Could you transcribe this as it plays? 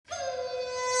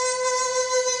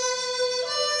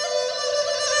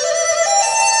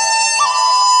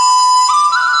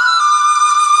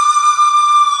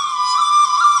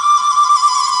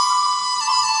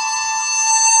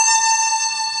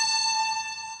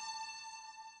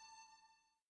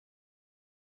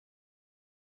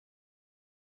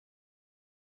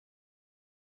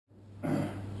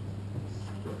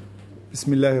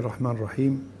بسم الله الرحمن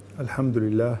الرحيم الحمد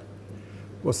لله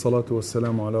والصلاة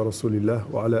والسلام على رسول الله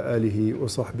وعلى آله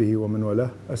وصحبه ومن والاه.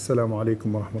 السلام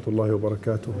عليكم ورحمة الله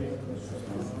وبركاته.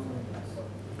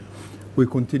 We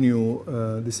continue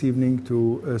this evening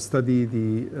to study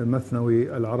the Mathnawi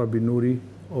al-Arabi Nuri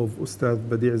of Ustad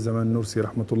Badi' Zaman Nursi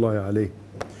rahmatullahi alayh.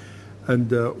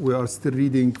 And we are still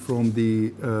reading from the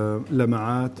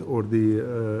Lama'at or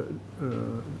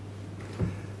the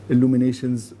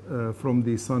illuminations from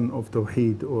the sun of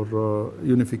Tawheed or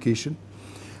unification.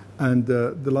 And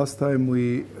the last time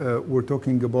we were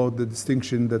talking about the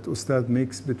distinction that Ustad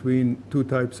makes between two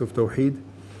types of Tawheed.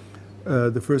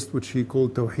 The first, which he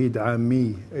called Tawheed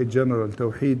Ammi, a general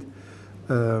Tawheed,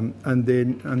 and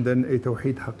then a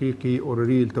Tawheed Haqiqi or a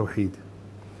real Tawheed.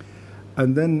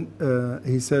 And then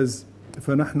he says,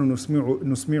 فَنَحْنُ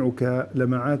نُسْمِعُكَ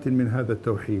لَمَعَاتٍ مِنْ هَذَا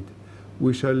التَّوْحِيد.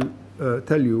 We shall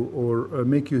tell you or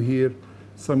make you hear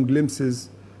some glimpses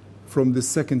from the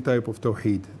second type of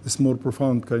Tawheed, this more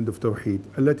profound kind of Tawheed,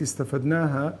 التي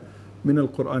استفدناها من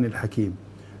القرآن الحكيم,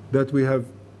 that we have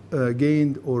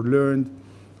gained or learned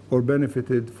or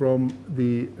benefited from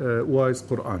the wise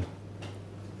Quran.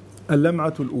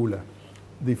 اللمعة الأولى,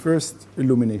 the first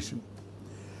illumination.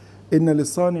 إن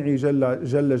للصانع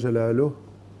جل جلاله,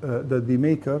 that the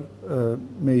maker,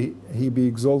 may he be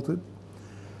exalted,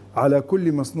 على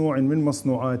كل مصنوع من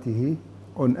مصنوعاته,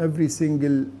 on every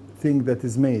single thing that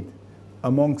is made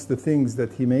amongst the things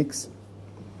that he makes,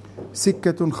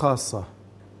 سكة خاصة.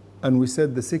 And we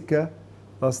said the sikka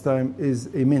last time is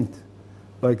a mint,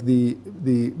 like the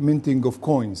minting of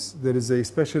coins. There is a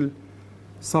special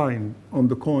sign on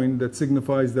the coin that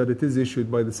signifies that it is issued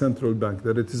by the central bank,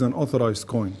 that it is an authorized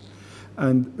coin.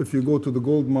 And if you go to the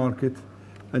gold market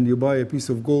and you buy a piece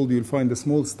of gold, you'll find a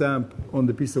small stamp on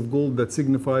the piece of gold that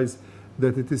signifies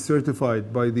that it is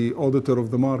certified by the auditor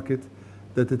of the market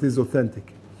that it is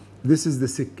authentic. This is the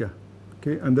sikka,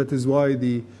 okay? And that is why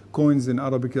the coins in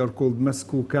Arabic are called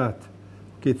maskukat,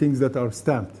 okay? Things that are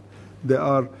stamped. They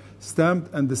are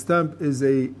stamped, and the stamp is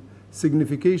a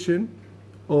signification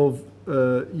of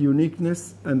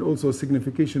uniqueness, and also a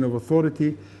signification of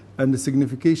authority, and a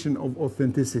signification of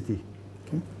authenticity.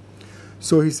 Okay?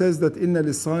 So he says that إن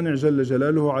للصانع جل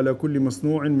جلاله على كل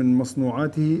مصنوع من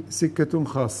مصنوعاته سكة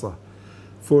خاصة.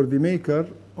 For the maker,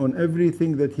 on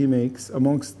everything that he makes,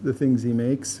 amongst the things he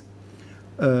makes,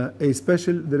 there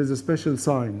is a special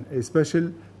sign, a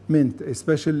special mint, a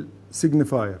special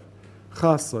signifier.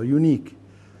 خاصة, unique.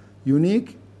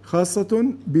 Unique,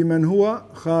 خاصة بمن هو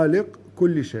خالق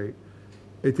كل شيء.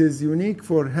 It is unique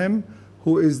for him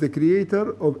who is the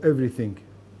creator of everything.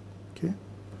 Okay?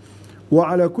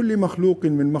 وعلى كل مخلوق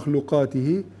من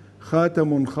مخلوقاته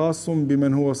خاتم خاص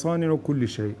بمن هو صانع كل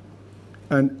شيء.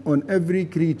 And on every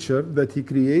creature that he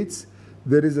creates,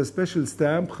 there is a special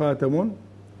stamp, khatamun.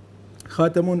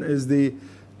 Khatamun is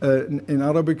in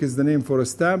Arabic is the name for a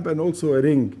stamp and also a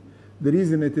ring. The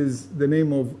reason it is the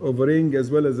name of a ring as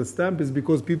well as a stamp is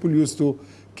because people used to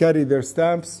carry their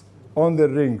stamps on their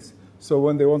rings. So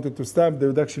when they wanted to stamp, they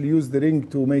would actually use the ring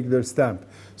to make their stamp.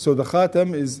 So the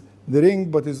khatam is the ring,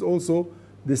 but is also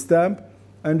the stamp,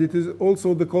 and it is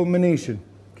also the culmination.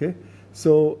 Okay,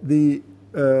 so the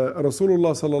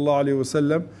Rasulullah sallallahu alaihi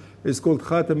wasallam is called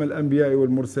Khatam al-Anbiya wal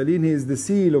Mursaleen. He is the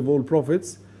seal of all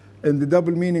prophets, and the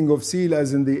double meaning of seal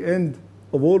as in the end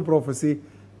of all prophecy,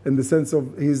 in the sense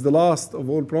of he is the last of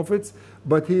all prophets,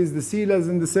 but he is the seal as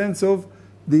in the sense of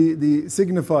the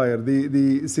signifier,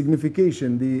 the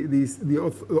signification,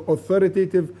 the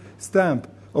authoritative stamp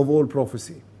of all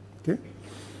prophecy. Okay,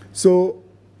 so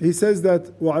he says that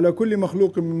وَعَلَى كُلِّ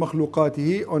مَخْلُوقٍ مِّن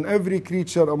مَخْلُوقَاتِهِ, on every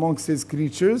creature amongst his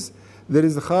creatures, there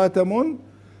is خاتم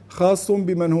خاص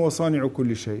بمن هو صانع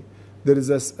كل شيء. There is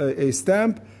a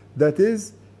stamp that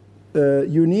is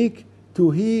unique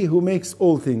to he who makes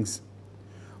all things.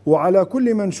 وعلى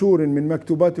كل منشور من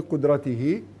مكتوبات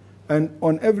قدرته, and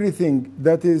on everything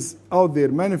that is out there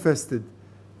manifested,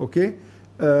 okay,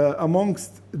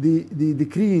 amongst the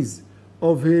decrees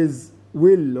of his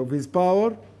will, of his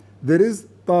power, there is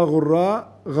طاغراء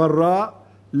غراء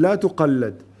لا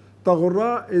تقلد.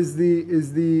 Taghurra is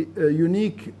the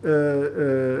unique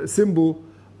symbol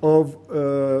of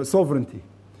sovereignty.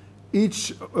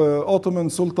 Each Ottoman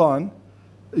Sultan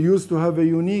used to have a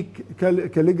unique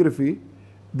calligraphy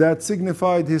that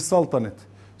signified his sultanate.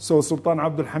 So Sultan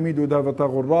Abdul Hamid would have a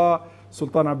Taghurra,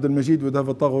 Sultan Abdul Majid would have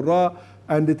a Taghurra,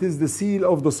 and it is the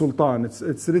seal of the Sultan.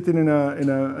 It's written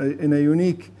in a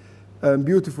unique and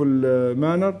beautiful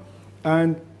manner,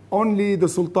 and only the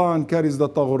Sultan carries the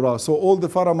Taghurra. So all the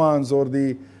faramans or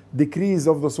the decrees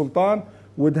of the Sultan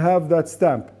would have that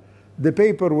stamp. The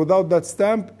paper without that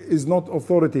stamp is not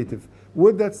authoritative.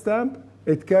 With that stamp,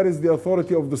 it carries the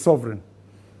authority of the sovereign.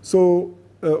 So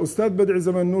Ustad Badr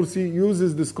Zaman Nursi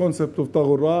uses this concept of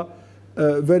Taghurra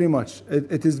very much.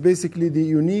 It is basically the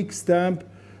unique stamp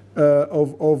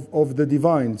of the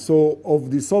divine, so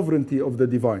of the sovereignty of the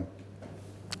divine.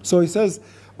 So he says,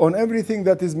 on everything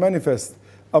that is manifest,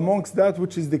 amongst that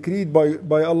which is decreed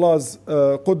by Allah's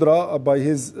qudra, by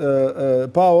His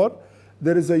power,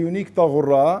 there is a unique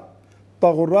taghurra.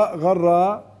 Taghurra,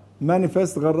 gharra,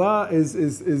 manifest. Gharra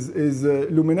is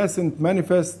luminescent,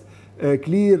 manifest,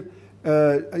 clear.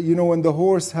 When the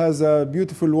horse has a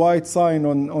beautiful white sign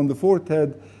on the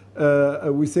forehead,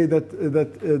 we say that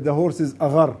the horse is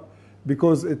aghar,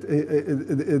 because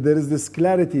there is this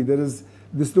clarity, there is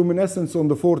this luminescence on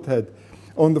the forehead.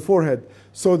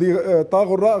 So the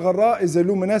taghurra, gharra is a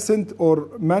luminescent or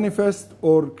manifest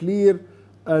or clear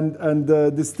and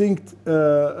distinct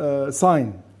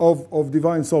sign of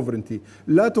divine sovereignty.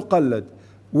 La tuqallad,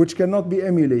 which cannot be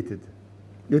emulated.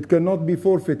 It cannot be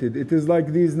forfeited. It is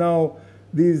like these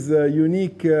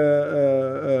unique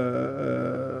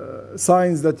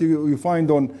signs that you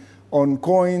find on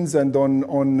coins and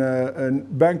on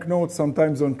banknotes,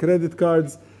 sometimes on credit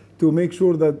cards, to make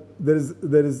sure that there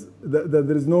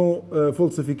is no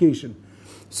falsification.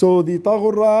 So the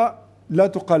taghurra la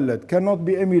tuqallad, cannot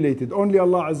be emulated. Only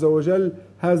Allah Azza wa Jal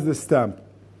has the stamp.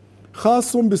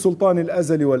 خاص بسلطان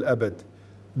الأزل والأبد.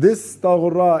 This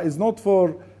taghurra is not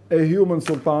for a human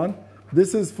sultan.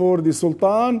 This is for the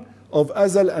sultan of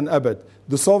Azal and Abad,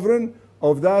 the sovereign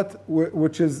of that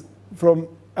which is from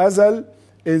Azal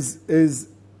is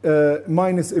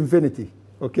minus infinity.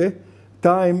 Okay,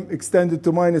 time extended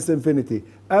to minus infinity.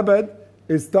 Abad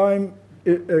is time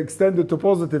extended to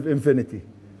positive infinity.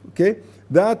 Okay,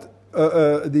 that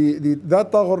that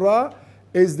taghurra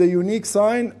is the unique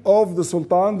sign of the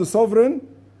sultan, the sovereign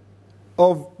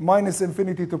of minus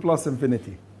infinity to plus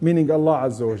infinity, meaning Allah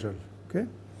Azza wa Jal. Okay.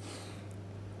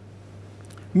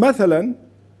 مثلا,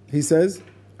 he says,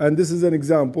 and this is an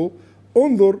example,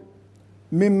 انظر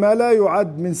مما لا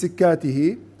يعد من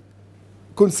سكاته,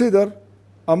 consider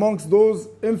amongst those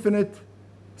infinite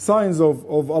signs of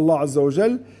Allah Azza wa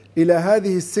Jal, إلى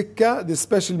هذه السكة, the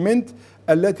special mint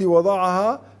التي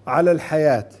وضعها على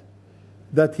الحياة,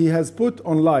 that he has put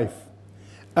on life.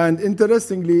 And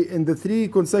interestingly, in the three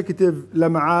consecutive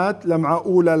لمعات, لمعة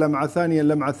أولى, لمعة ثانية,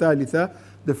 لمعة ثالثة,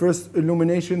 the first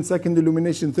illumination, second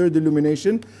illumination, third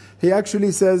illumination, he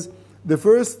actually says the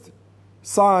first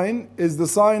sign is the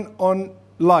sign on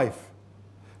life.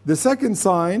 The second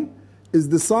sign is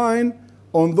the sign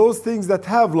on those things that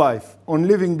have life, on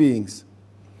living beings.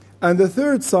 And the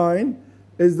third sign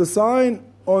is the sign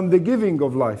on the giving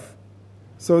of life.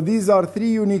 So these are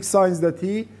three unique signs that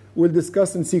he will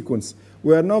discuss in sequence.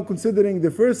 We are now considering the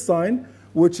first sign,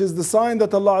 which is the sign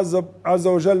that Allah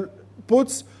Azza wa Jal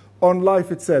puts on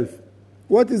life itself.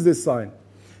 What is this sign?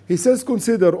 He says,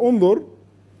 consider, undur,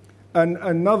 and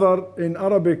another in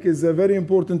Arabic is a very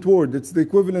important word. It's the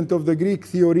equivalent of the Greek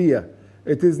theoria.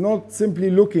 It is not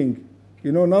simply looking.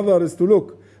 Nazar is to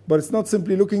look, but it's not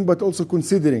simply looking, but also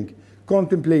considering,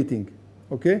 contemplating.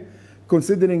 Okay?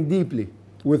 Considering deeply,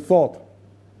 with thought.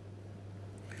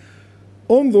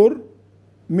 انظر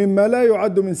مما لا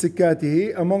يعد من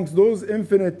سكاته, amongst those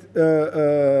infinite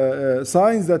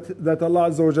signs that Allah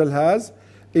Azza wa Jal has,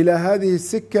 إلى هذه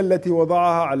السكة التي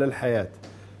وضعها على الحياة.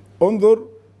 انظر,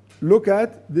 look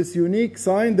at this unique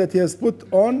sign that he has put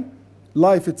on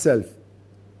life itself.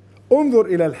 انظر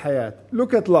إلى الحياة,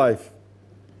 look at life.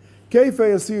 كيف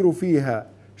يصير فيها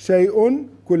شيء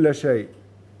كل شيء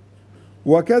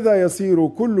وكذا يصير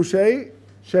كل شيء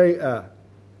شيئا.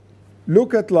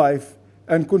 Look at life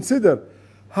and consider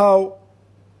how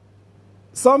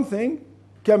something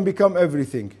can become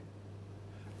everything,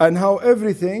 and how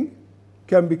everything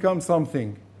can become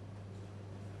something.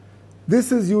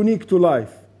 This is unique to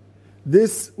life.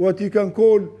 This, what you can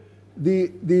call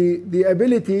the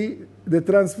ability, the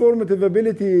transformative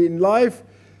ability in life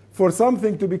for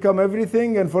something to become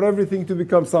everything and for everything to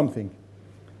become something.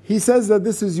 He says that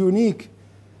this is unique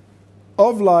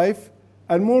of life,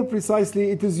 and more precisely,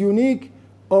 it is unique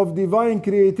of divine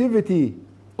creativity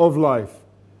of life.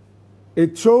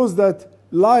 It shows that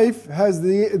life has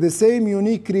the same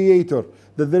unique creator,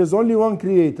 that there is only one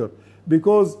creator.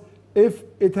 Because if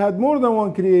it had more than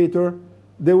one creator,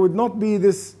 there would not be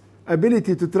this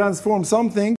ability to transform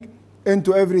something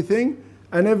into everything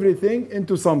and everything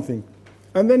into something.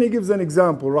 And then he gives an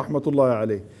example, rahmatullahi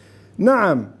alayh.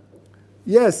 نعم,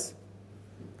 yes,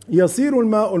 يصير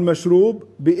الماء المشروب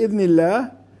بإذن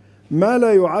الله ما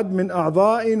لا يعد من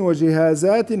أعضاء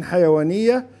وجهازات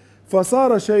حيوانية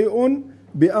فصار شيء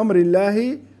بأمر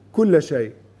الله كل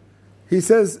شيء. He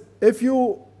says, if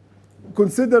you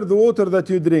consider the water that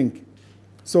you drink.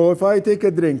 So if I take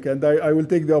a drink, and I will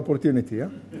take the opportunity. Yeah?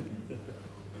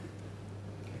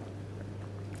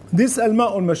 This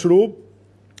الماء المشروب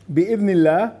بإذن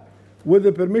الله, with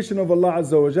the permission of Allah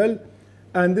Azza wa Jal,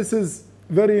 and this is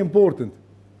very important.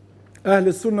 Ahl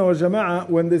al-Sunnah wal Jama'ah,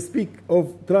 when they speak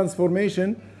of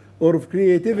transformation or of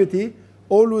creativity,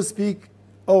 always speak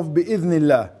of بإذن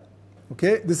الله.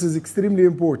 Okay, this is extremely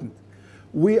important.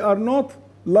 We are not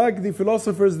like the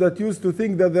philosophers that used to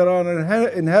think that there are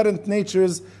inherent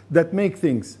natures that make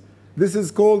things. This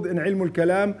is called in ilm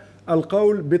al-kalam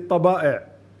al-qawl bit-taba'i',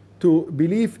 to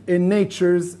believe in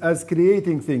natures as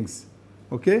creating things.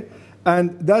 Okay,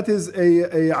 and that is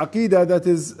a aqidah that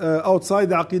is outside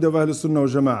the aqidah of Ahl Sunnah wal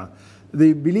Jama'ah.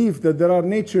 The belief that there are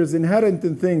natures inherent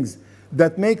in things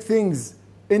that make things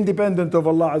independent of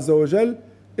Allah Azza wa Jal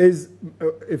is,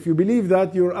 if you believe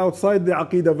that, you're outside the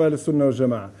aqidah of Ahl Sunnah wal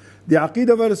Jama'ah. The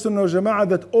aqidah of Ahl Sunnah wal Jama'ah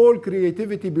that all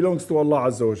creativity belongs to Allah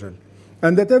Azza wa Jal,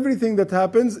 and that everything that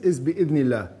happens is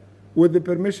bi'idhnillah, with the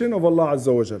permission of Allah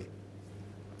Azza wa Jal.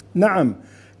 نعم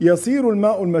يصير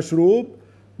الماء المشروب,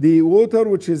 the water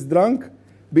which is drunk,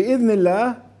 بإذن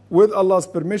الله, with Allah's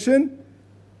permission,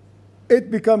 it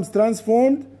becomes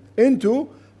transformed into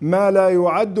ما لا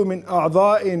يعد من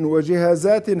أعضاء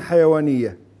وجهازات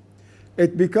حيوانية.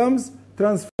 It becomes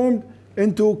transformed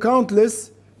into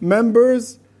countless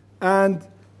members and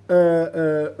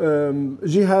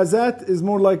jihazat is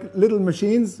more like little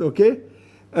machines, okay?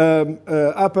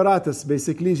 Apparatus,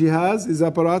 basically. Jihaz is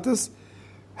apparatus.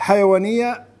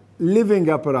 حيوانية, living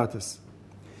apparatus.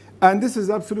 And this is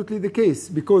absolutely the case,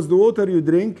 because the water you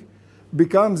drink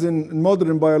becomes, in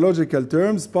modern biological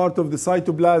terms, part of the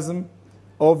cytoplasm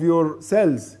of your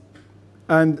cells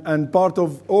and part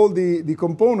of all the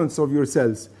components of your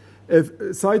cells. If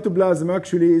cytoplasm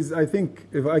actually is, I think,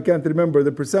 if I can't remember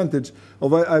the percentage,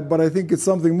 but I think it's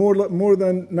something more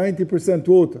than 90%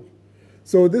 water.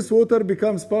 So this water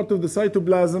becomes part of the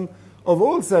cytoplasm of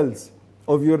all cells,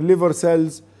 of your liver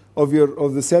cells, of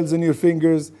the cells in your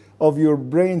fingers, of your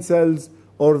brain cells,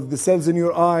 or of the cells in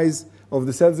your eyes, of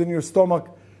the cells in your stomach.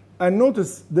 And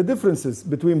notice the differences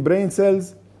between brain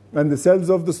cells and the cells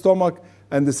of the stomach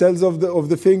and the cells of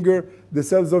the finger, the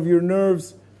cells of your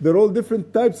nerves. They're all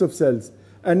different types of cells.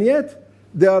 And yet,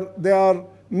 they are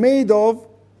made of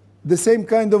the same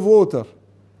kind of water.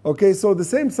 Okay, so the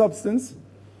same substance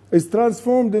is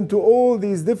transformed into all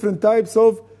these different types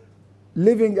of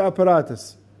living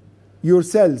apparatus. Your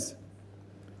cells,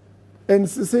 and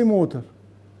it's the same water.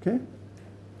 Okay?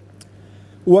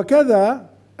 وكذا,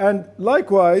 and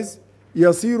likewise,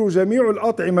 يصير جميع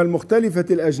الأطعمة المختلفة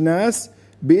الأجناس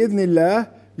بإذن الله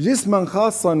جسما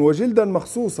خاصا وجلدا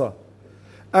مخصوصا.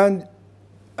 And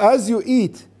as you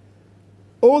eat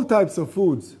all types of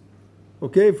foods,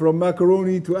 okay, from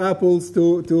macaroni to apples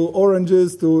to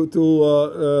oranges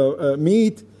to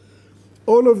meat,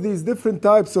 all of these different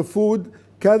types of food,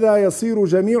 كذا يصير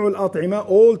جميع الأطعمة,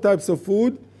 all types of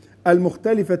food,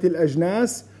 المختلفة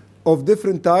الأجناس, of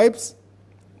different types,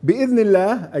 بإذن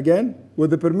الله, again, with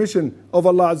the permission of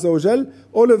Allah Azza wa Jal,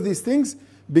 all of these things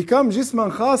become جسما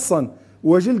خاصا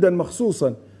وجلدا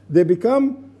مخصوصا. They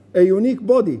become a unique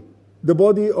body, the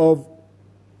body of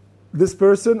this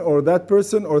person or that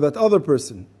other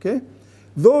person. Okay,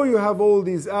 though you have all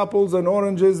these apples and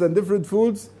oranges and different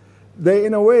foods, they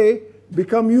in a way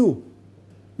become you.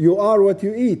 You are what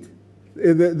you eat.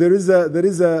 There is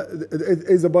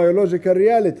a biological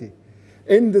reality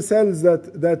in the cells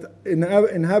that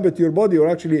inhabit your body, or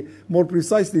actually more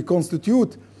precisely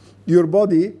constitute your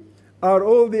body, are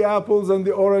all the apples and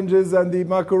the oranges and the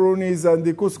macaronis and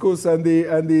the couscous and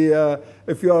the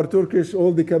if you are Turkish,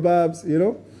 all the kebabs, you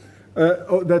know,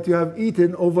 that you have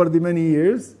eaten over the many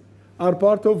years, are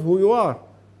part of who you are,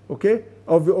 okay,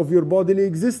 of your bodily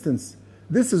existence.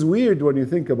 This is weird when you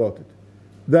think about it,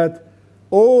 that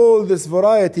all this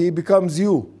variety becomes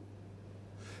you.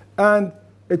 And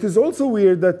it is also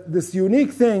weird that this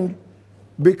unique thing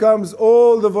becomes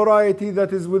all the variety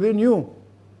that is within you.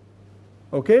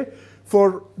 Okay?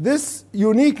 For this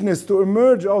uniqueness to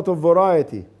emerge out of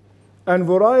variety, and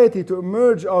variety to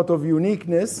emerge out of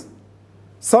uniqueness,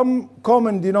 some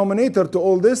common denominator to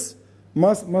all this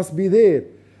must be there.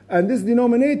 And this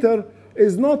denominator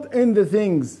is not in the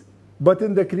things, but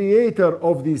in the creator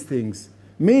of these things.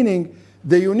 Meaning,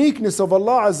 the uniqueness of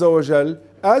Allah Azza wa Jal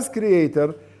as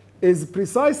creator is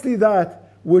precisely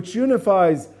that which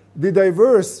unifies the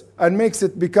diverse and makes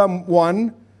it become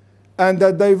one, and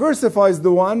that diversifies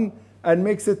the one and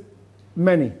makes it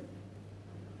many.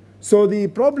 So the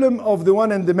problem of the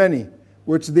one and the many,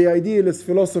 which the idealist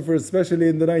philosophers, especially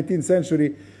in the 19th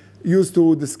century, used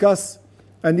to discuss,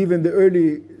 and even the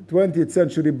early 20th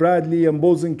century, Bradley and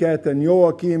Bosanquet and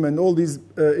Joachim and all these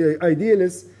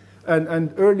idealists,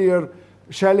 and earlier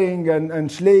Schelling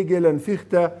and Schlegel and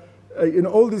Fichte,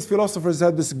 all these philosophers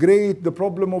had the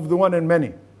problem of the one and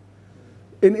many.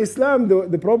 In Islam,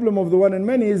 the problem of the one and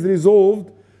many is resolved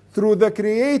through the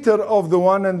creator of the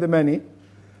one and the many,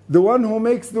 the one who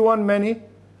makes the one many,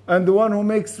 and the one who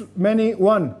makes many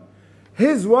one.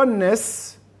 His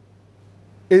oneness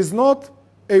is not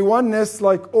a oneness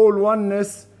like all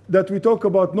oneness that we talk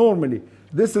about normally.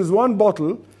 This is one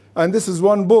bottle, and this is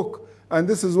one book, and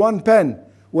this is one pen.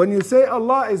 When you say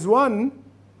Allah is one,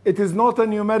 it is not a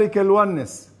numerical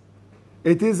oneness.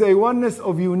 It is a oneness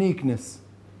of uniqueness.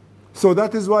 So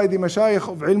that is why the mashayikh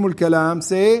of Ilm al-Kalam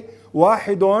say,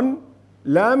 واحد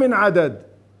لا من عدد.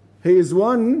 He is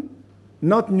one,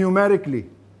 not numerically.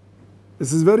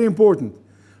 This is very important.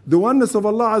 The oneness of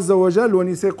Allah Azza wa Jal, when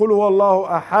you say قُلْ هُوَ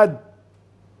اللَّهُ أَحَدٌ,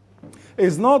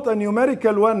 is not a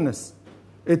numerical oneness.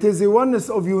 It is a oneness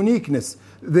of uniqueness.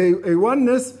 A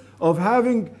oneness of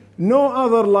having no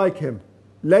other like Him.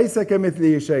 لَيْسَ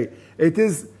كَمِثْلِهِ شَيْءٍ. It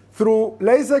is through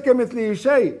لَيْسَ كَمِثْلِهِ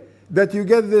شَيْءٍ that you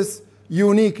get this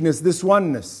uniqueness, this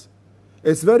oneness.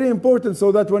 It's very important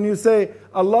so that when you say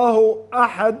Allahu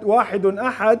Ahad, Wahidun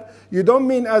Ahad, you don't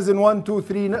mean as in 1, 2,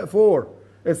 3, 4.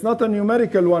 It's not a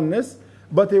numerical oneness,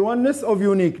 but a oneness of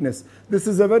uniqueness. This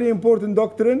is a very important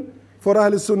doctrine for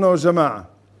Ahl Sunnah wal Jama'ah.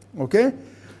 Okay?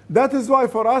 That is why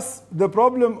for us, the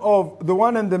problem of the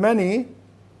one and the many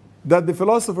that the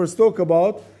philosophers talk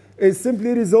about is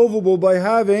simply resolvable by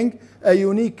having a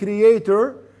unique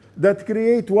creator that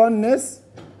creates oneness,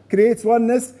 creates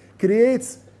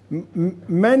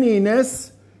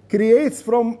manyness, creates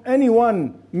from any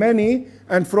one many,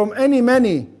 and from any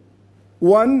many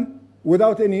one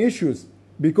without any issues,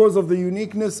 because of the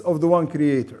uniqueness of the one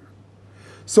creator.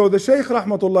 So the Shaykh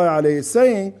Rahmatullahi alayhi is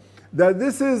saying that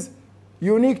this is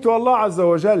unique to Allah Azza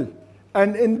wa Jal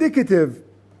and indicative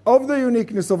of the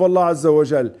uniqueness of Allah Azza wa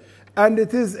Jal. And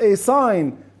it is a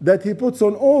sign that He puts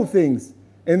on all things,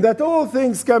 in that all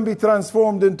things can be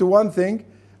transformed into one thing,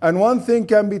 and one thing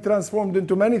can be transformed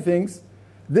into many things.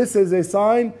 This is a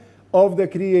sign of the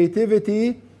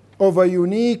creativity of a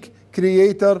unique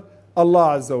creator,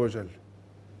 Allah Azza wa Jal.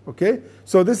 Okay?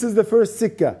 So this is the first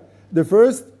sikkah, the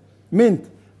first mint,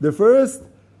 the first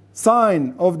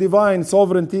sign of divine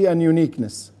sovereignty and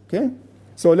uniqueness. Okay?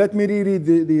 So let me reread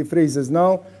the phrases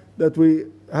now that we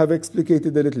have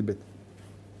explicated a little bit.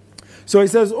 So he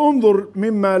says, انظر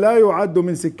مما لا يعد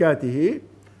من سكاته.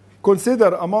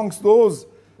 Consider amongst those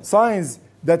signs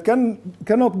that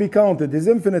cannot be counted, His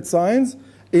infinite signs,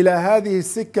 إلى هذه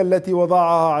السكة التي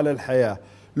وضعها على الحياة.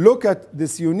 Look at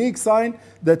this unique sign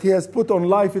that He has put on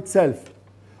life itself.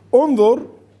 انظر,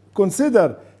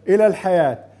 consider, إلى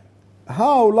الحياة.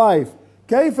 How life,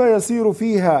 كيف يصير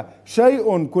فيها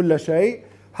شيء كل شيء.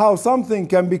 How something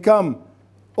can become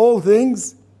all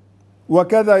things.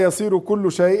 وكذا يصير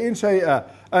كل شيء شيئا.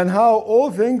 And how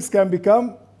all things can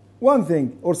become one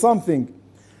thing or something.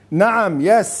 نعم,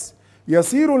 yes.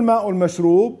 يصير الماء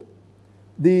المشروب.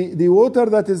 The water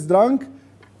that is drunk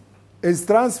is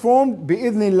transformed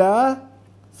بإذن الله,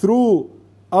 through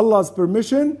Allah's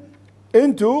permission,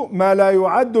 into ما لا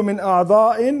يعد من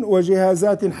أعضاء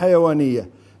وجهازات حيوانية,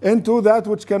 into that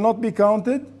which cannot be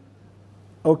counted,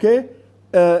 okay,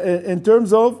 in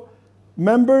terms of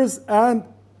members and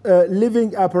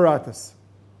living apparatus.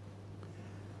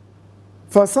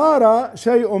 فصار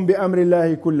شيء بأمر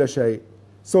الله كل شيء.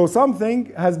 So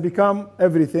something has become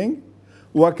everything.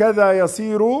 وكذا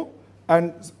يصير,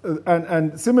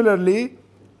 and similarly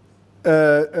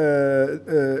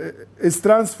is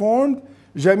transformed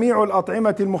جميع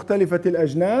الأطعمة المختلفة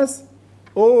الأجناس,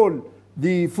 all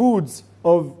the foods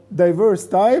of diverse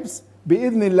types,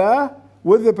 بإذن الله,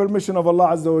 with the permission of Allah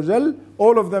Azza wa Jal,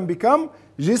 all of them become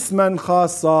جسما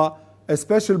خاصة, a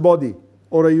special body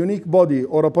or a unique body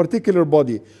or a particular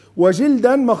body.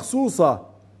 وجلدا مخصوصة,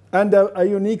 and a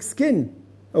unique skin.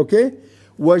 Okay?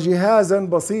 وجهازا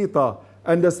بسيطة,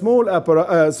 and a small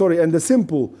and a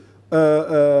simple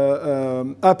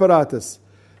apparatus.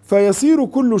 فيصير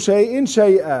كل شيء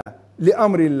شيئا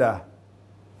لأمر الله.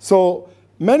 So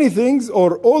many things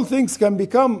or all things can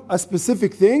become a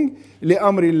specific thing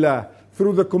لأمر الله,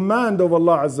 through the command of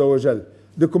Allah Azza wa Jal.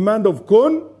 The command of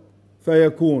kun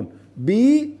فيكون,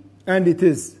 be, and it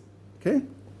is. Okay?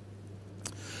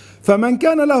 فمن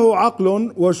كان له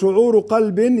عقل وشعور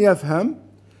قلب يفهم.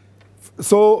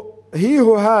 So he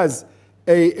who has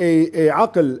a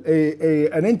عقل,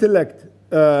 an intellect,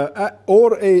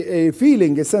 or a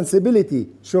feeling, a sensibility,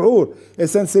 شعور, a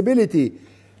sensibility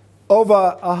of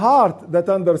a heart that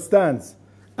understands.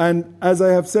 And as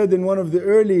I have said in one of the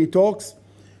early talks,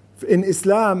 In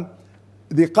Islam,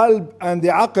 the qalb and the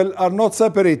aql are not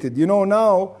separated. You know,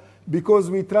 now, because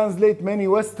we translate many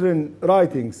Western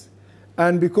writings,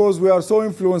 and because we are so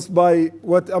influenced by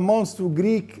what amounts to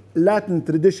Greek Latin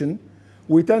tradition,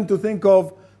 we tend to think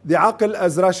of the aql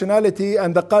as rationality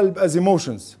and the qalb as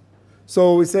emotions.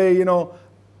 So we say, you know,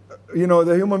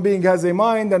 the human being has a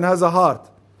mind and has a heart.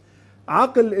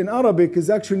 Aql in Arabic is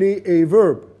actually a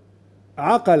verb.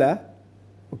 Aqala,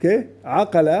 okay?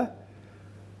 Aqala,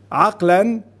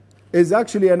 aqlan is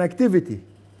actually an activity,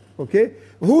 okay?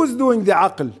 Who's doing the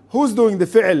aql? Who's doing the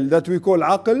fi'l that we call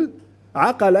aql?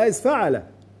 Aqala is fa'ala,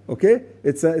 okay?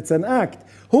 It's an act.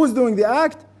 Who's doing the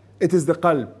act? It is the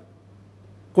qalb.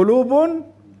 قلوب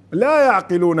لا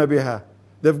يعقلون بها.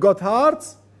 They've got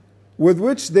hearts with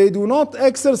which they do not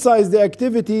exercise the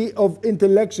activity of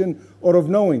intellection or of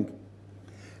knowing.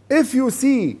 If you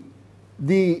see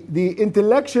the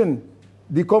intellection,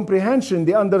 the comprehension,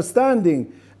 the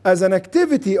understanding as an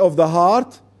activity of the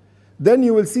heart, then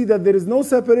you will see that there is no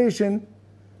separation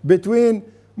between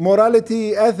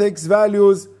morality, ethics,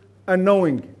 values, and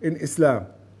knowing in Islam.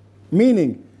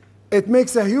 Meaning, it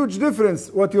makes a huge difference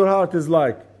what your heart is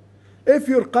like. If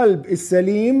your qalb is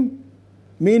salim,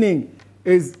 meaning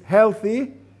is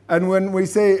healthy, and when we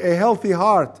say a healthy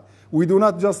heart, we do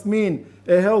not just mean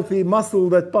a healthy muscle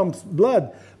that pumps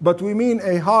blood, but we mean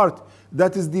a heart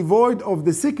that is devoid of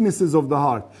the sicknesses of the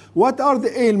heart. What are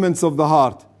the ailments of the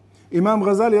heart? Imam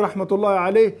Ghazali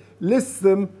rahmatullahi alayh lists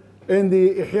them in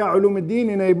the Ihya Ulumuddin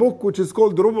in a book which is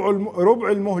called Rub'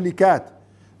 al-Muhlikat.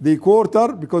 The quarter,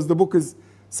 because the book is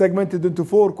segmented into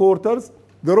 4 quarters.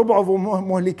 The Rub' of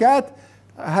Muhlikat,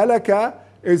 halaka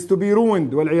is to be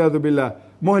ruined, wal-'iyadhu billah.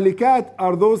 Muhlikat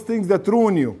are those things that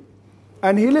ruin you.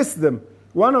 And he lists them.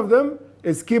 One of them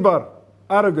is kibar,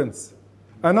 arrogance.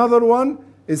 Another one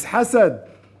is hasad,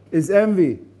 is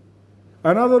envy.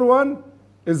 Another one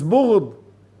is bughd,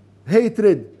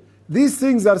 hatred. These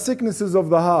things are sicknesses of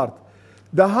the heart.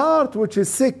 The heart which is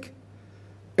sick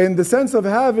in the sense of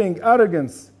having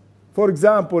arrogance, for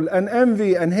example, and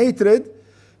envy and hatred,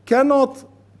 cannot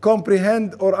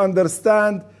comprehend or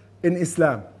understand in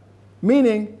Islam.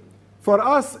 Meaning, for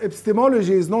us,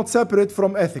 epistemology is not separate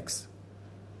from ethics.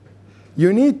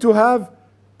 You need to have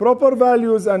proper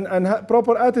values and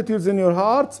proper attitudes in your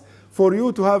hearts for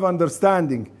you to have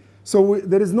understanding. So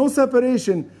there is no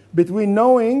separation between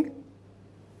knowing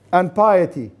and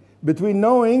piety, between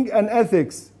knowing and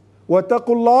ethics. وَاتَّقُوا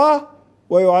اللَّهَ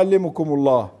وَيُعَلِّمُكُمُ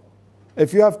اللَّهُ.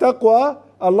 If you have taqwa,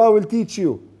 Allah will teach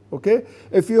you. Okay?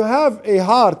 If you have a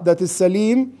heart that is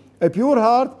salim, a pure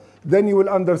heart, then you will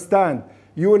understand.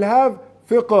 You will have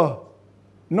fiqh.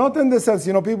 Not in the sense,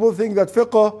 people think that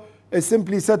fiqh is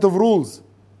simply a set of rules.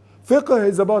 Fiqh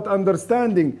is about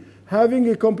understanding, having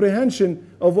a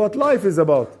comprehension of what life is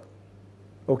about.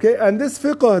 Okay? And this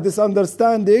fiqh, this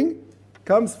understanding,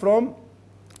 comes from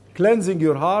cleansing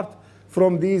your heart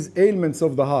from these ailments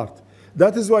of the heart.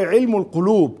 That is why ilmul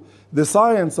qulub, the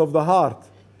science of the heart,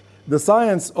 the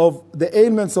science of the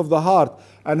ailments of the heart,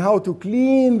 and how to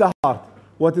clean the heart,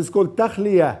 what is called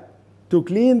takhliyah, to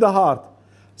clean the heart,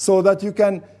 so that you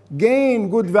can gain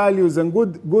good values and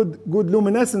good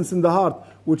luminescence in the heart,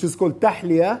 which is called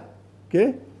tahliyah.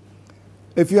 Okay?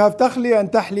 If you have takhliyah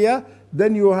and tahliyah,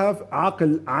 then you have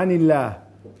aql anillah,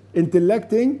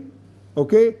 intellecting,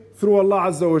 okay, through Allah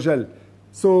Azza wa Jal.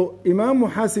 So Imam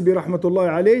Muhasibi rahmatullahi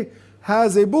alayh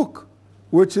has a book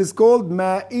which is called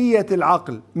Ma'iyatul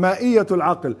Aql, Ma'iyatul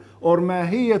Aql, or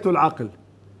Mahiyatul Aql.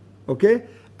 Okay?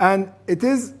 And it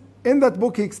is, in that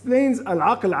book he explains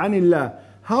Al-Aql Anillah,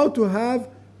 how to have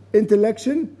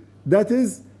intellection that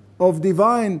is of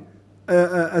divine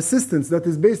assistance, that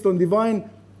is based on divine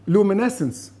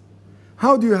luminescence.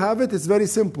 How do you have it? It's very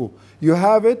simple. You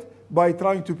have it by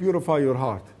trying to purify your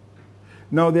heart.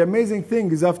 Now the amazing thing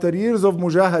is, after years of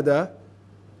mujahada,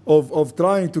 of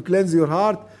trying to cleanse your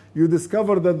heart, you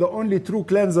discover that the only true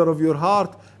cleanser of your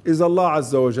heart is Allah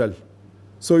Azza wa Jal.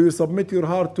 So you submit your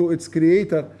heart to its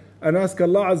creator and ask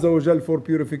Allah Azza wa Jal for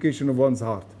purification of one's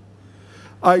heart.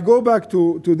 I go back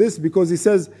to this because he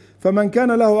says, فَمَنْ كَانَ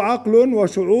لَهُ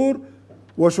عَقْلٌ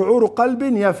وَشُعُورُ قَلْبٍ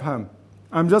يَفْهَمْ.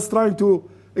 I'm just trying to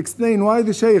explain why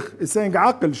the Shaykh is saying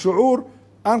aql, shu'ur,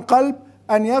 and qalb,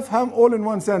 and yafham all in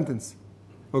one sentence.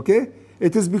 Okay?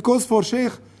 It is because for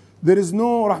Shaykh, there is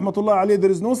no, rahmatullah alayh,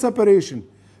 there is no separation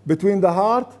between the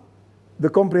heart, the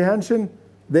comprehension,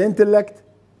 the intellect,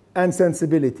 and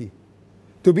sensibility.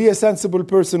 To be a sensible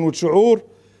person with shu'ur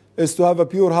is to have a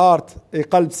pure heart, a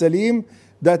qalb salim,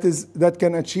 that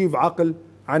can achieve aql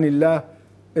anillah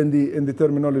in the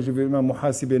terminology of Imam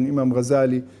Muhasibi and Imam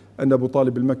Ghazali and Abu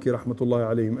Talib al-Makki rahmatullahi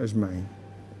alayhim ajma'in.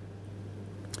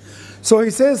 So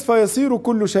he says فيصير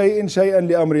كل شيء شيئا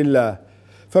لأمر الله.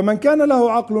 فمن كان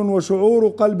له عقل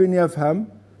وشعور قلب يفهم,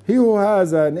 he who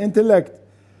has an intellect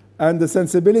and the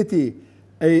sensibility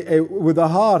with a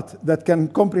heart that can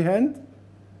comprehend,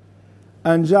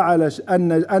 أن جعل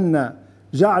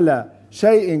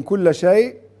شيء كل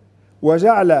شيء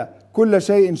وجعل كل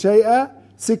شيء شيئا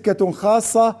سكة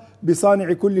خاصة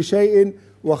بصانع كل شيء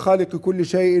وخالق كل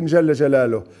شيء جل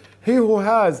جلاله. He who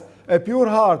has a pure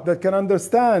heart that can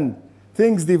understand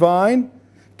things divine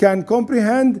can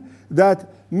comprehend that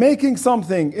making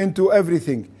something into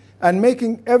everything and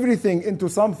making everything into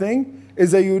something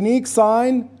is a unique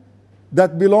sign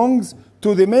that belongs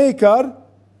to the maker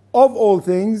of all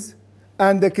things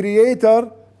and the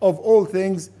creator of all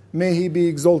things. May he be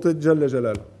exalted Jalla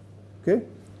Jalaluhu. Okay?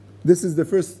 This is the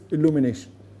first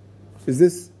illumination. Is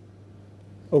this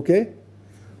okay?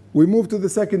 We move to the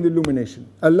second illumination.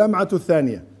 Al-Lam'atu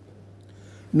Thaniya.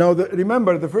 Now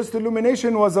remember, the first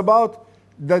illumination was about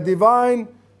the divine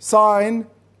sign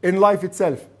in life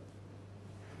itself.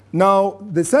 Now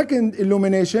the second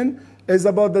illumination is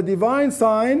about the divine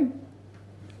sign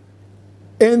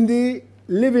in the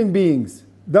living beings,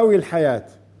 Dawi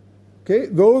al-Hayat. Okay,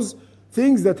 those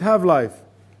things that have life.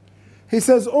 He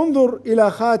says, انظر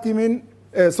إلى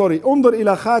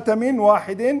خاتم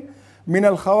واحد من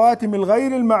الخواتم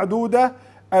الغير المعدودة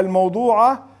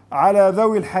الموضوعة على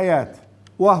ذوي الحياة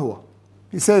وهو.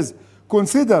 He says,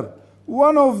 consider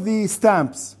one of the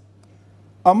stamps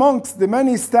amongst the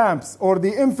many stamps or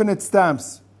the infinite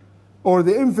stamps or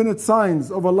the infinite signs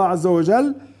of Allah Azza wa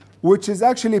Jal, which is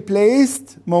actually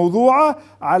placed موضوعة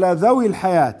على ذوي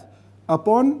الحياة,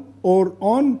 upon or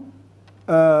on,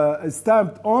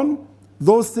 stamped on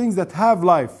those things that have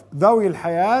life. ذوي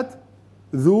الحياة,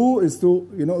 ذو is to,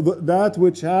 that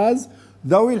which has,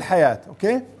 ذوي الحياة,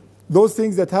 okay? Those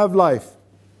things that have life.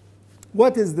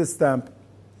 What is this stamp?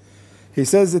 He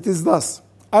says it is thus: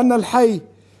 أن الحي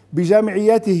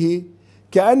بجمعيته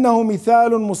كأنه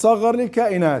مثال مصغر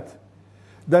للكائنات.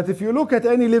 That if you look at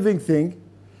any living thing,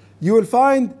 you will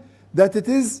find that it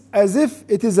is as if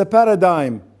it is a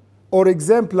paradigm or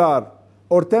exemplar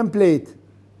or template.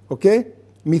 Okay?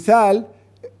 Mithal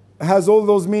has all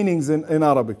those meanings in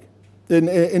Arabic, in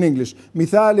English.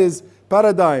 Mithal is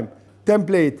paradigm,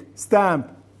 template,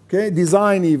 stamp, okay?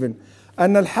 Design even.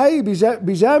 أن الحي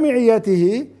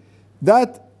بجامعيته,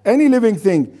 that any living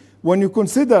thing, when you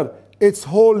consider its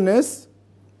wholeness,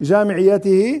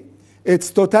 جامعيته, its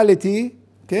totality,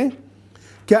 okay?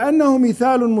 كأنه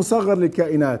مثال مصغر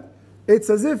للكائنات. It's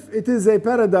as if it is a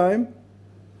paradigm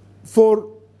for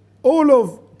all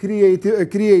of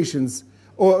creations,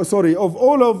 of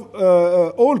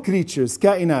all creatures,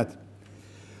 كائنات.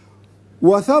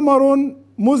 وثمر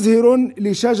مزهر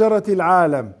لشجرة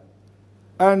العالم.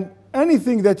 And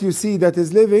anything that you see that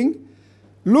is living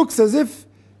looks as if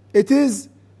it is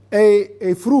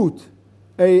a fruit,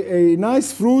 a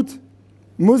nice fruit,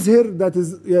 مزهر, that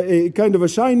is a kind of a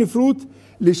shiny fruit,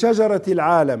 لشجرة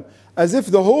العالم. As if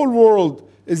the whole world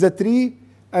is a tree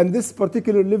and this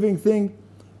particular living thing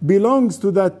belongs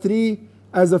to that tree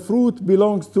as a fruit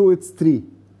belongs to its tree.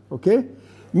 Okay?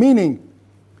 Meaning,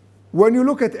 when you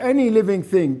look at any living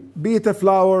thing, be it a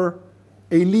flower,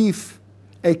 a leaf,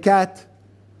 a cat,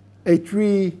 a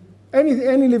tree,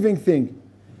 any living thing,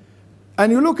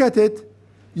 and you look at it,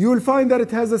 you will find that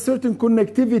it has a certain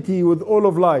connectivity with all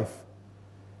of life.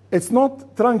 It's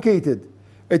not truncated.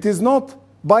 It is not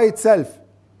by itself.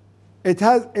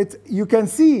 You can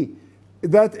see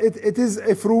that it is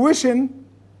a fruition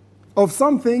of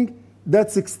something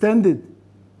that's extended,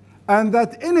 and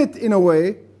that in it, in a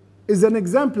way, is an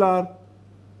exemplar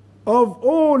of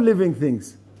all living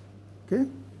things. Okay?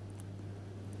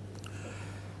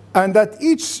 And that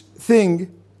each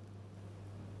thing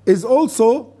is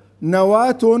also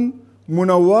nawatun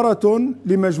munawwaratun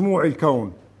limajmu'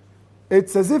 al-kawn.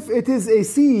 It's as if it is a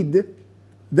seed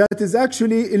that is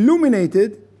actually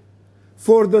illuminated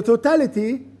for the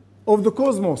totality of the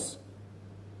cosmos.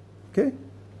 Okay?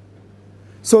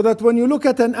 So that when you look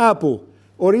at an apple,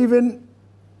 or even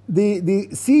the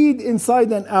seed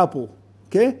inside an apple,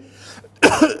 okay?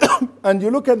 And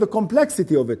you look at the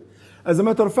complexity of it. As a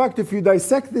matter of fact, if you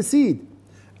dissect the seed,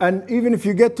 and even if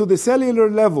you get to the cellular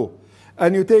level,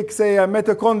 and you take, say, a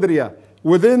mitochondria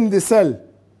within the cell,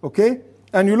 okay?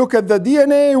 And you look at the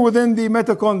DNA within the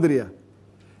mitochondria,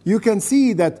 you can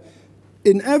see that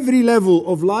in every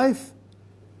level of life,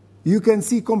 you can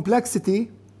see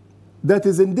complexity that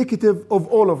is indicative of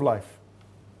all of life.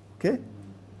 Okay?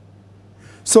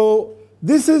 So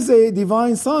this is a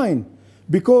divine sign,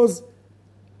 because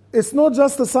it's not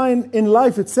just a sign in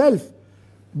life itself,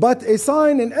 but a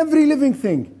sign in every living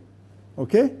thing.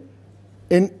 Okay?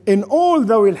 in all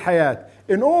ذوي الحياة,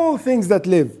 in all things that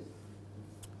live.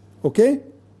 Okay?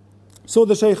 So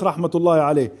the Shaykh rahmatullahi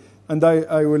alayh, and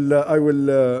I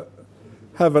will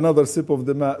have another sip of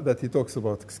the ma that he talks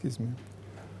about. Excuse me.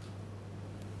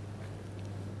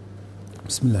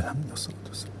 Bismillah.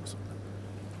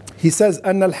 He says,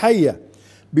 أن الحي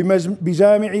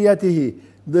بجامعيته,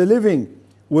 the living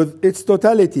with its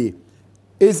totality,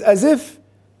 is as if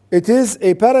it is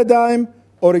a paradigm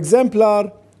or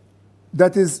exemplar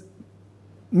that is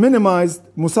minimized,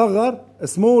 مصغر, a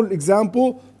small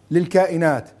example,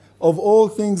 للكائنات, of all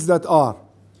things that are.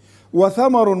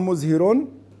 وثمر مزهر,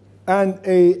 and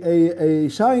a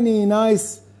shiny,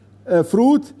 nice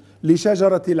fruit,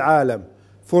 لشجرة العالم,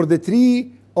 for the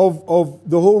tree of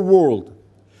the whole world.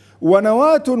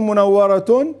 ونواة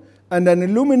منورة, and an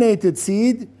illuminated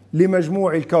seed,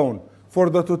 لمجموع الكون, for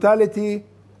the totality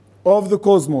of the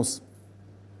cosmos.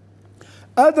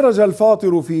 أدرج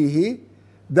الفاطر فيه,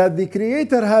 that the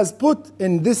Creator has put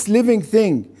in this living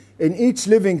thing, in each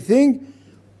living thing,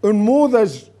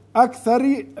 انموذج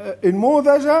أكثر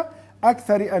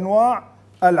أنواع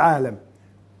العالم,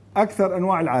 أكثر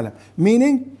أنواع العالم,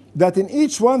 meaning that in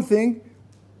each one thing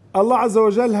Allah Azza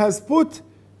wa Jal has put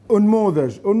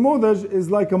unmodaj. Unmodaj is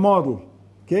like a model.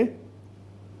 Okay?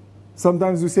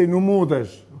 Sometimes we say numodaj.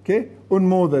 Okay?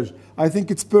 Unmodaj. I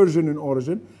think it's Persian in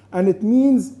origin. And it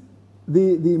means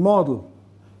the model.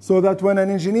 So that when an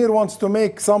engineer wants to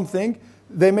make something,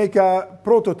 they make a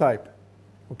prototype.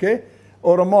 Okay?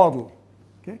 Or a model.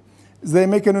 Okay? So they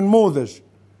make an unmodaj.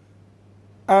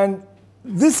 And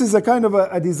this is a kind of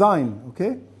a design.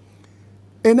 Okay?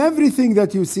 In everything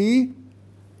that you see,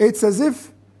 it's as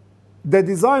if the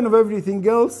design of everything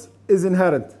else is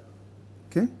inherent.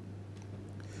 Okay?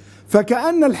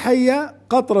 فكأن الحية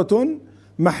قطرة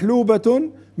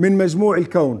محلوبة من مجموع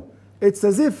الكون. It's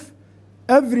as if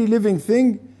every living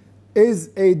thing is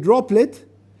a droplet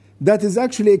that is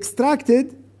actually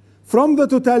extracted from the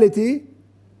totality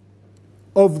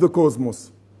of the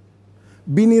cosmos.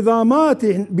 بنظامات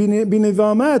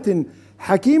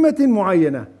حكيمة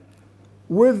معينة,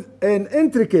 with an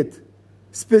intricate,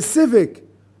 specific,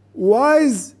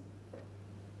 wise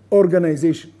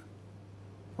organization.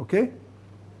 Okay?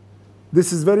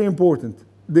 This is very important.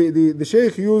 The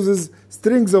Shaykh uses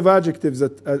strings of adjectives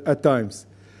at times.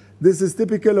 This is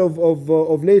typical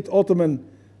of late Ottoman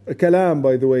kalam,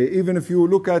 by the way. Even if you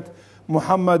look at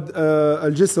Muhammad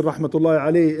al-Jisr rahmatullahi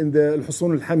alayhi in the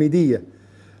Al-Husun al-Hamidiyya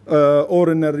or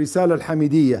in the Risala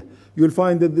al-Hamidiyya, you'll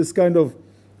find that this kind of,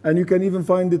 and you can even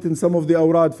find it in some of the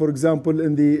awrad, for example,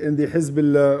 in the Hizb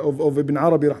of Ibn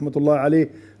Arabi rahmatullahi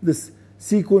alayhi, this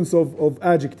sequence of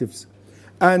adjectives.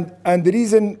 And the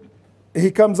reason he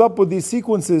comes up with these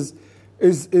sequences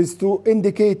is to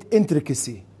indicate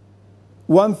intricacy.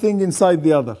 One thing inside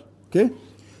the other. Okay?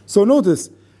 So notice,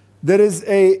 there is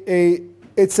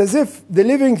it's as if the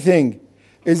living thing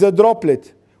is a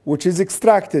droplet which is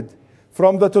extracted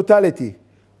from the totality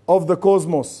of the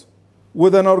cosmos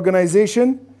with an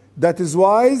organization that is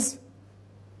wise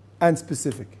and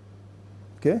specific.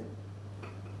 Okay?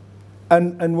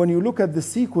 And when you look at the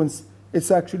sequence,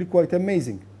 it's actually quite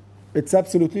amazing. It's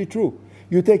absolutely true.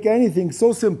 You take anything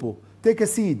so simple, take a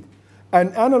seed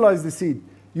and analyze the seed.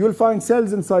 You'll find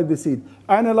cells inside the seed.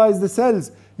 Analyze the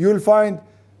cells. You'll find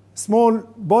small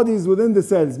bodies within the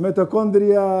cells.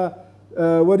 Mitochondria,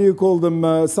 what do you call them?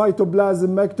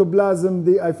 Cytoplasm,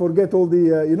 ectoplasm, I forget all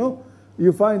the,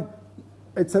 you find,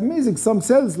 it's amazing. Some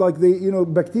cells like the,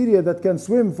 bacteria that can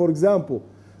swim, for example,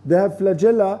 they have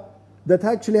flagella that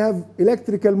actually have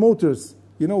electrical motors,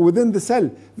 within the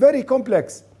cell. Very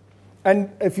complex.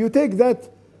 And if you take that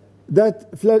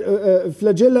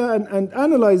flagella and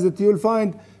analyze it, you'll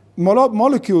find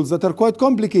molecules that are quite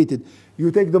complicated.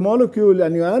 You take the molecule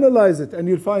and you analyze it, and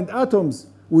you'll find atoms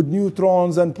with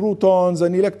neutrons and protons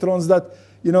and electrons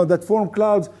that form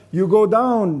clouds. You go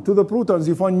down to the protons,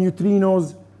 you find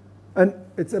neutrinos, and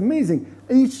it's amazing.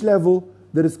 Each level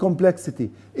there is complexity.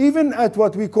 Even at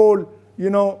what we call,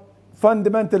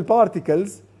 fundamental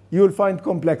particles, you will find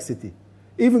complexity.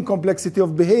 Even complexity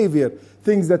of behavior,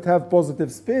 things that have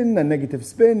positive spin and negative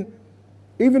spin.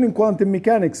 Even in quantum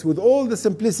mechanics, with all the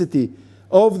simplicity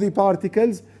of the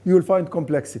particles, you will find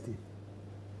complexity.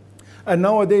 And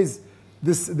nowadays,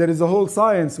 there is a whole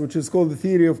science which is called the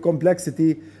theory of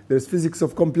complexity. There's physics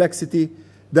of complexity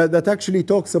that actually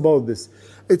talks about this.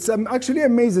 It actually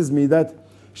amazes me that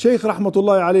Shaykh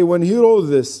Rahmatullahi alayhi, when he wrote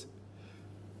this,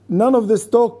 none of this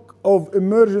talk of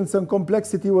emergence and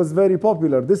complexity was very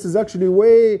popular. This is actually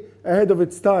way ahead of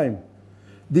its time.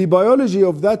 The biology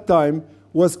of that time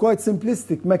was quite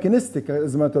simplistic, mechanistic,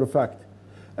 as a matter of fact.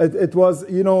 It was,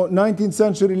 19th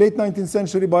century, late 19th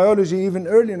century biology, even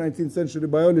early 19th century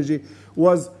biology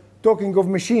was talking of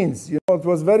machines. It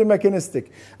was very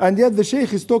mechanistic. And yet the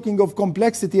Sheikh is talking of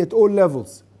complexity at all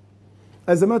levels.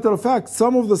 As a matter of fact,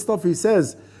 some of the stuff he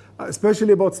says,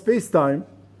 especially about space-time,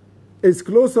 is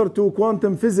closer to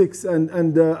quantum physics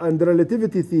and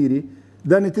relativity theory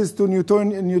than it is to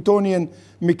Newtonian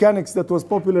mechanics that was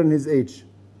popular in his age.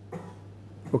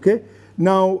 Okay?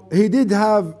 Now, he did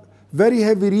have very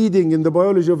heavy reading in the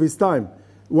biology of his time.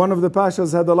 One of the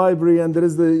pashas had a library, and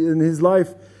in his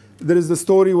life, there is the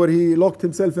story where he locked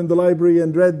himself in the library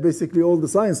and read basically all the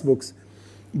science books.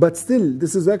 But still,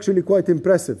 this is actually quite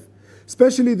impressive,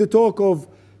 especially the talk of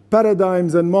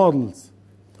paradigms and models.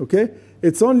 Okay?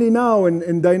 It's only now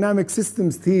in dynamic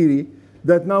systems theory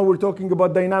that now we're talking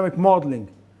about dynamic modeling.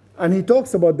 And he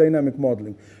talks about dynamic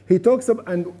modeling. He talks about,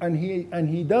 and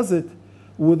he does it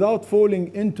without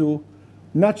falling into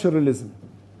naturalism.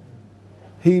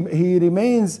 He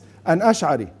remains an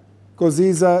Ash'ari, because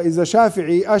he's a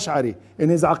Shafi'i Ash'ari in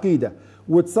his Aqidah,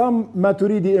 with some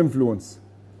Maturidi influence,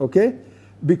 okay?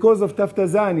 Because of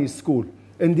Taftazani's school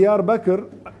in Diyarbakir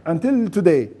until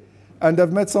today. And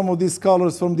I've met some of these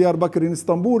scholars from Diyarbakir in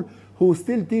Istanbul who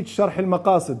still teach Sharh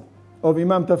al-Maqasid of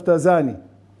Imam Taftazani,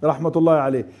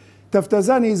 rahmatullahi alayh.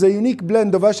 Taftazani is a unique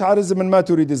blend of Ash'arism and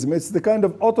Maturidism. It's the kind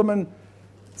of Ottoman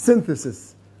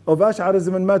synthesis of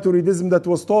Ash'arism and Maturidism that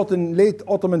was taught in late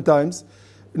Ottoman times,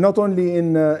 not only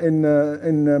in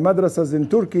madrasas in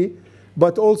Turkey,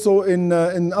 but also in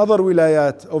other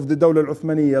wilayat of the Dawla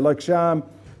al-Uthmaniyya, like Sham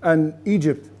and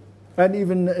Egypt, and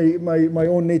even my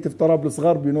own native Tarablus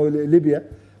Gharb, Libya,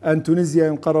 and Tunisia,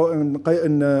 in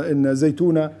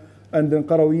Zaytuna, and in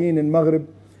Qarawiyyin in Maghrib.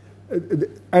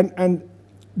 And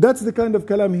that's the kind of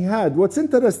kalam he had. What's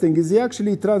interesting is he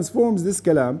actually transforms this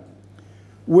kalam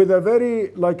with a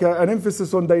very, an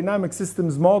emphasis on dynamic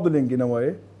systems modeling in a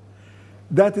way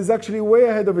that is actually way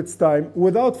ahead of its time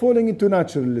without falling into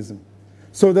naturalism.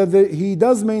 So that he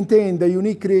does maintain the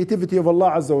unique creativity of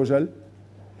Allah Azza wa Jal,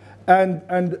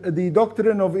 and the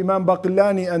doctrine of Imam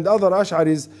Baqillani and other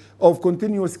Ash'aris of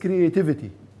continuous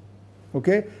creativity.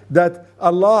 Okay? That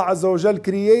Allah Azza wa Jal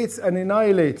creates and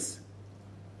annihilates.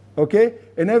 Okay?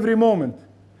 In every moment.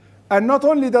 And not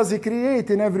only does he create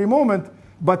in every moment,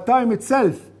 but time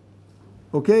itself,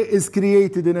 okay, is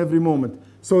created in every moment.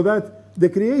 So that the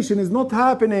creation is not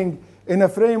happening in a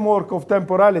framework of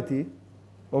temporality,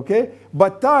 okay?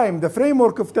 But time, the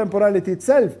framework of temporality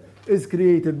itself, is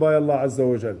created by Allah Azza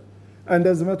wa Jal. And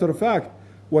as a matter of fact,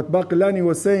 what Baqillani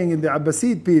was saying in the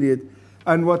Abbasid period,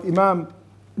 and what Imam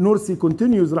Nursi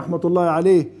continues, rahmatullahi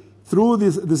alayh, through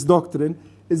this doctrine,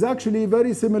 is actually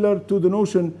very similar to the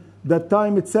notion that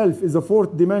time itself is a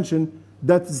fourth dimension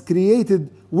that is created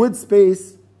with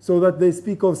space, so that they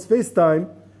speak of space-time,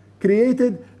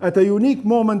 created at a unique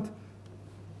moment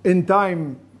in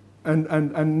time,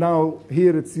 and now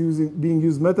here it's being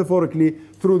used metaphorically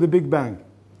through the Big Bang.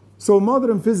 So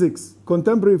modern physics,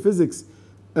 contemporary physics,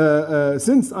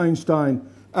 since Einstein,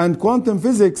 and quantum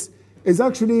physics is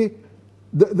actually,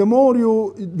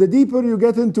 the deeper you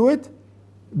get into it,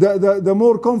 the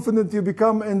more confident you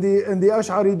become in the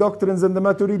Ash'ari doctrines and the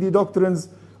Maturidi doctrines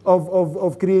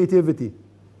of creativity.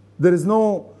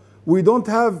 We don't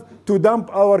have to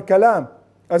dump our kalam.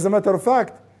 As a matter of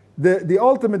fact, the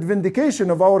ultimate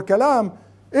vindication of our kalam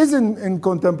is in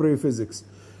contemporary physics.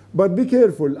 But be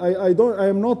careful. I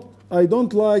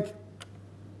don't like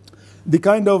the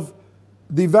kind of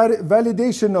the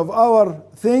validation of our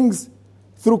things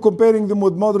through comparing them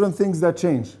with modern things that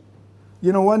change.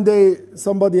 One day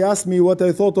somebody asked me what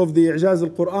I thought of the I'jaz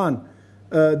al-Quran,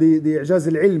 the I'jaz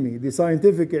al-Ilmi, the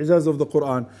scientific I'jaz of the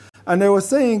Quran. And I was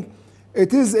saying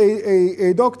it is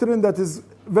a doctrine that is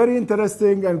very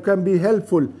interesting and can be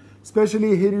helpful,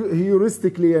 especially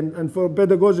heuristically and for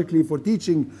pedagogically, for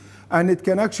teaching, and it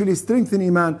can actually strengthen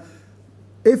Iman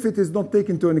if it is not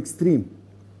taken to an extreme.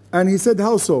 And he said,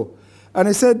 how so? And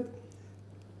I said,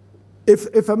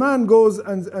 if a man goes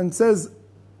and says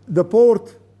the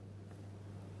port,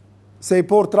 say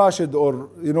Port Rashid, or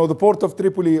the port of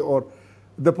Tripoli, or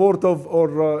the port of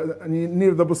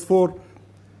near the Bosphor,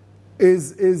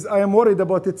 is I am worried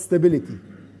about its stability,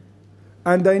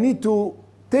 and I need to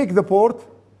take the port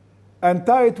and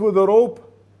tie it with a rope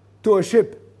to a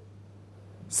ship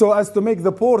so as to make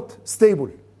the port stable.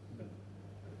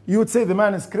 You would say the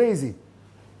man is crazy.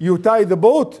 You tie the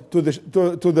boat to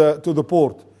the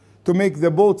port to make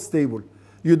the boat stable.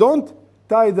 You don't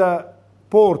tie the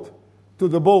port to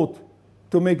the boat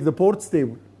to make the port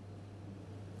stable.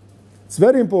 It's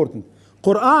very important.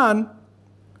 Quran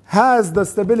has the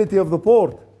stability of the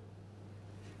port.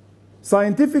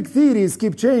 Scientific theories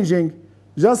keep changing,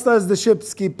 just as the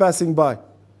ships keep passing by.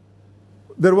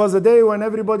 There was a day when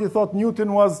everybody thought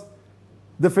Newton was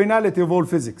the finality of all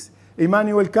physics.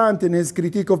 Immanuel Kant, in his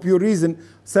Critique of Pure Reason,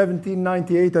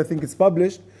 1798, I think it's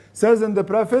published, says in the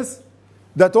preface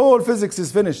that all physics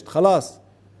is finished. Khalas.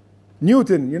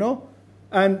 Newton,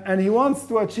 and he wants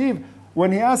to achieve,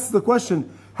 when he asks the question,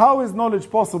 how is knowledge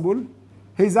possible?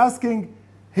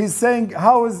 He's saying,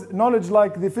 how is knowledge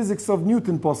like the physics of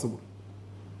Newton possible?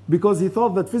 Because he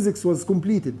thought that physics was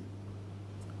completed.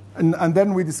 And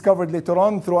then we discovered later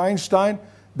on through Einstein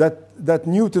that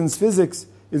Newton's physics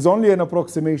is only an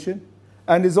approximation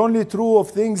and is only true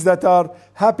of things that are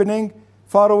happening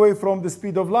far away from the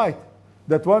speed of light.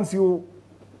 That once you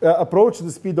approach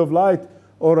the speed of light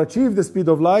or achieve the speed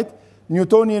of light,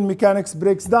 Newtonian mechanics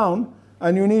breaks down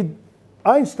and you need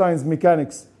Einstein's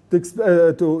mechanics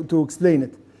to explain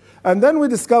it. And then we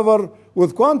discover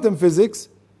with quantum physics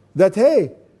that,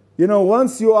 hey,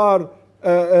 once you are,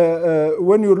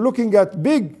 when you're looking at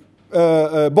big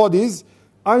bodies,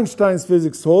 Einstein's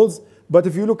physics holds. But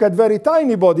if you look at very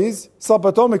tiny bodies,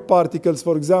 subatomic particles,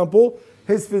 for example,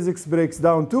 his physics breaks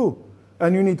down too.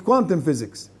 And you need quantum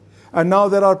physics. And now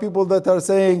there are people that are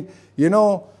saying,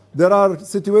 there are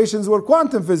situations where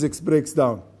quantum physics breaks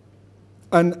down.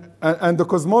 And the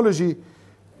cosmology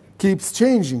keeps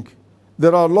changing.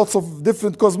 There are lots of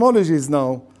different cosmologies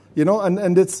now,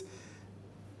 and it's,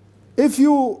 if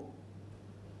you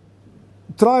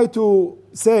try to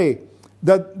say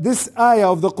that this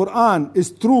ayah of the Quran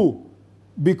is true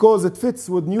because it fits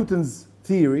with Newton's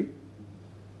theory,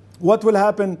 what will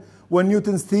happen when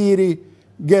Newton's theory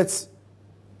gets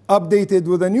updated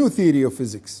with a new theory of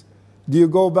physics? Do you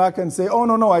go back and say, oh,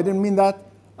 no, I didn't mean that,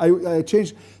 I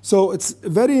changed? So it's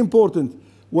very important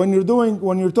when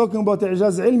you're talking about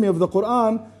i'jaz ilmi of the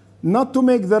Quran, not to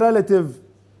make the relative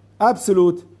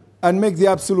absolute and make the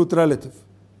absolute relative.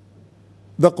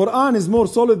 The Quran is more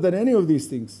solid than any of these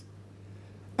things.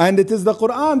 And it is the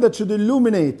Quran that should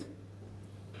illuminate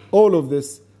all of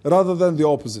this rather than the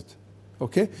opposite.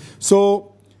 Okay?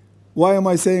 So, why am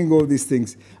I saying all these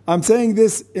things? I'm saying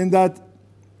this in that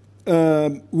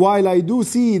while I do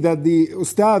see that the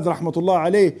Ustad,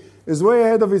 rahmatullah alayh, is way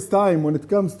ahead of his time when it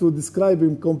comes to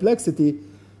describing complexity,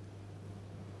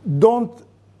 don't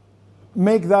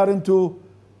make that into,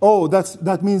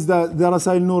 that means that the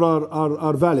Rasail Nur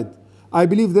are valid. I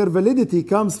believe their validity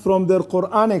comes from their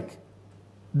Quranic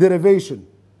derivation,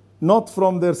 not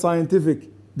from their scientific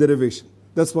derivation.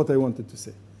 That's what I wanted to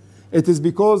say. It is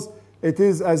because it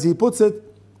is, as he puts it,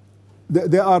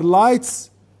 they are lights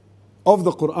of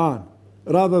the Quran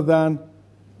rather than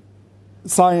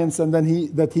science, and then he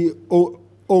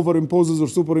overimposes or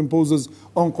superimposes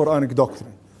on Quranic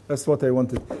doctrine. That's what I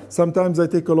wanted. Sometimes I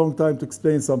take a long time to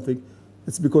explain something.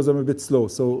 It's because I'm a bit slow,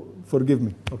 so forgive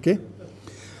me. Okay?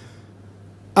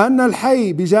 أن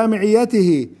الحي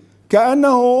بجامعيته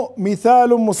كأنه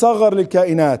مثال مصغر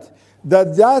للكائنات.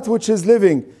 That which is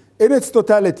living in its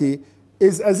totality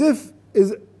is as if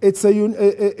it's a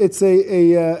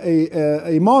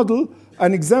model,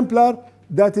 an exemplar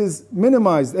that is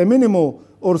minimized, a minimal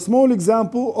or small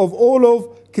example of all of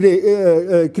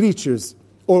creatures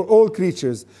or all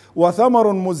creatures.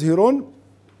 وثمر مزهر,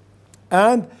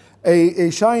 and a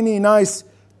shiny, nice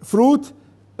fruit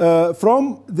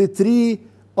from the tree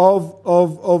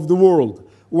of the world.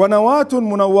 وَنَوَاتٌ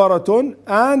مُنَوَّرَةٌ,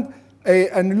 and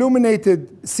an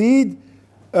illuminated seed,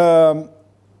 مُنَوَّرَةٌ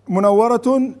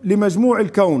لِمَجْمُوعِ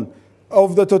الْكَوْنِ,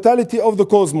 of the totality of the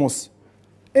cosmos.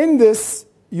 In this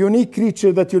unique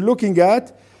creature that you're looking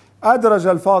at, أدرج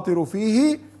الفاطر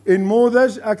فيه in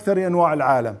موذج أكثر أنواع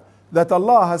العالم, that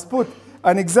Allah has put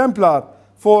an exemplar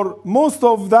for most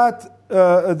of that,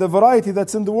 the variety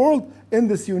that's in the world, in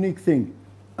this unique thing.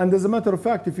 And as a matter of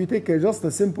fact, if you take just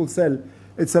a simple cell,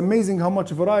 it's amazing how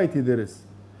much variety there is.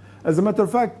 As a matter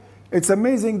of fact, it's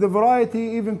amazing the variety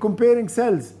even comparing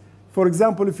cells. For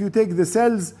example, if you take the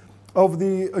cells of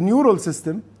the neural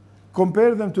system,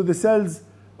 compare them to the cells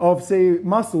of, say,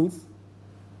 muscles,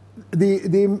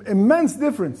 the immense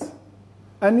difference.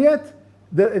 And yet,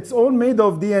 it's all made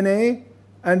of DNA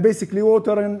and basically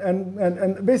water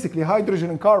and basically hydrogen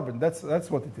and carbon.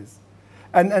 That's what it is.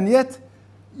 And yet,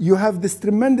 you have this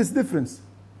tremendous difference,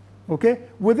 okay,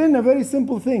 within a very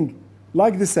simple thing,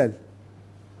 like the cell.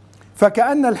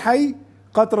 فَكَأَنَّ الْحَيِّ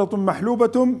قَطْرَةٌ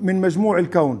مَحْلُوبَةٌ مِنْ مَجْمُوعِ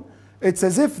الْكَوْنِ. It's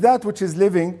as if that which is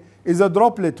living is a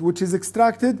droplet which is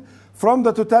extracted from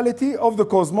the totality of the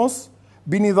cosmos,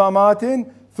 بِنِظَامَاتٍ,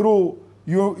 through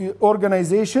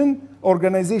organizations,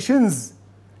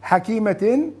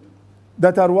 حَكِيمَةٍ,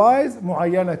 that are wise,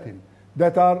 مُعَيَّنَةٍ,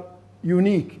 that are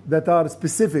unique, that are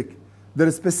specific. There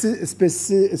is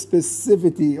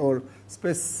specificity or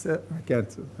I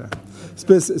can't.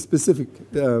 Specific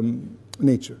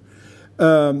nature.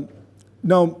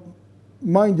 Now,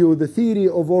 mind you, the theory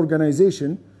of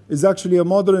organization is actually a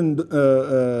modern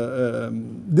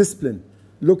discipline.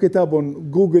 Look it up on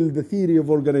Google, the theory of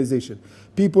organization.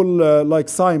 People like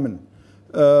Simon,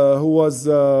 who was,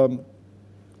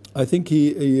 I think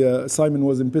Simon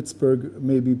was in Pittsburgh,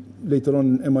 maybe later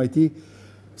on in MIT.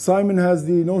 Simon has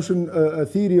the notion, a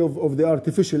theory of the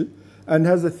artificial, and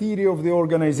has a theory of the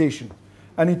organization.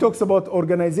 And he talks about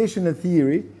organizational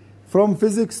theory from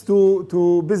physics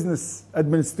to business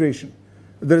administration.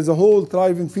 There is a whole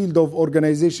thriving field of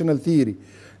organizational theory.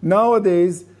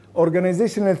 Nowadays,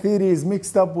 organizational theory is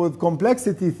mixed up with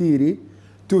complexity theory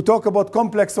to talk about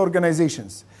complex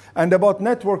organizations and about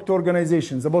networked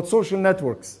organizations, about social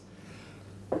networks.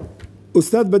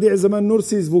 Ustad Badi' Zaman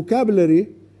Nursi's vocabulary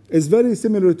is very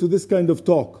similar to this kind of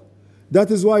talk.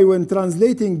 That is why when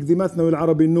translating the Mathnawi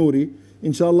al-Arabi Nuri,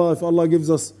 inshallah, if Allah gives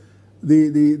us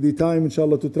the time,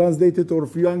 inshallah, to translate it, or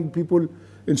if young people,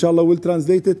 inshallah, will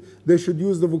translate it, they should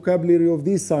use the vocabulary of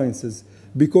these sciences,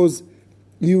 because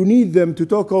you need them to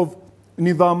talk of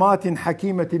نظامات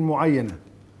حكيمة معينة.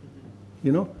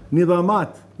 You know,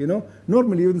 nizamat, you know.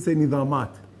 Normally you wouldn't say nizamat.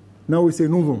 Now we say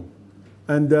nuzum.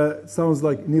 And sounds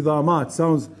like nizamat,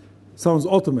 sounds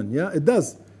Ottoman, yeah? It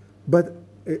does. But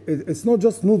it's not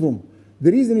just nuzum.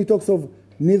 The reason he talks of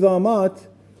nizamat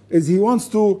is he wants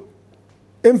to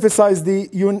emphasize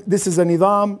this is a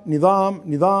nidam,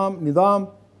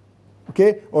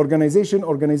 okay? Organization,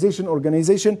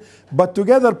 but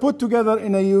together, put together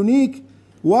in a unique,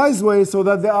 wise way so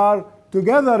that they are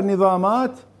together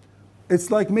nidamat. It's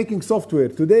like making software.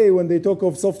 Today, when they talk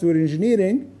of software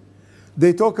engineering,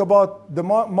 they talk about the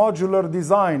modular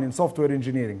design in software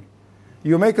engineering.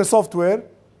 You make a software,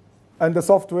 and the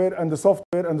software, and the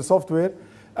software, and the software,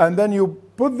 and then you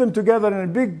put them together in a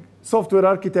big software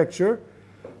architecture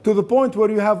to the point where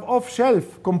you have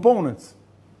off-shelf components.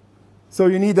 So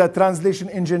you need a translation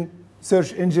engine,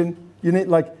 search engine.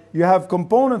 You have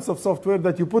components of software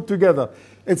that you put together.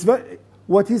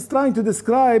 What he's trying to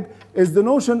describe is the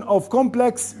notion of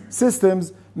complex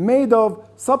systems made of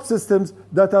subsystems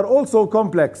that are also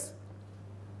complex.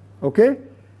 Okay?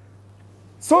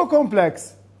 So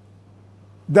complex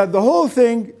that the whole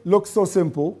thing looks so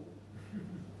simple.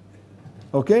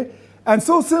 Okay? And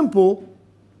so simple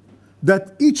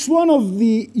that each one of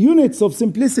the units of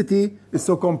simplicity is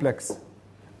so complex.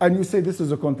 And you say this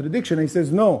is a contradiction. And he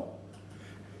says, no.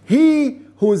 He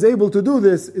who is able to do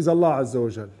this is Allah Azza wa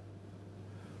Jal.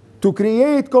 To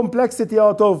create complexity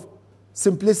out of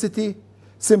simplicity,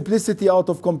 simplicity out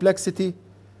of complexity,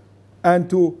 and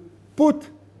to put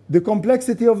the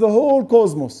complexity of the whole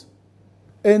cosmos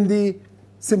in the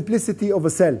simplicity of a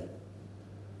cell,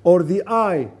 or the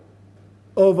eye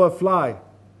of a fly,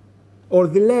 or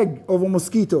the leg of a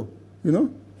mosquito, you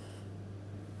know?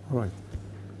 All right.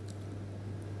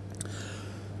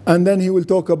 And then he will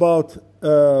talk about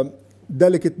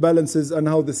delicate balances and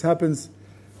how this happens.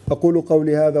 أقول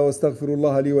قولي هذا واستغفر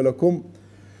الله لي ولكم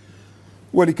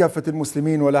ولكافة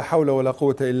المسلمين ولا حول ولا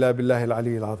قوة إلا بالله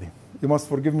العلي العظيم. You must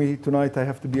forgive me tonight. I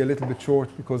have to be a little bit short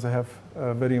because I have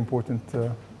a very important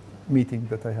meeting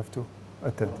that I have to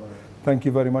attend. Thank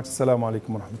you very much. Assalamu alaikum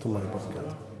wa rahmatullahi wa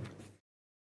barakatuh.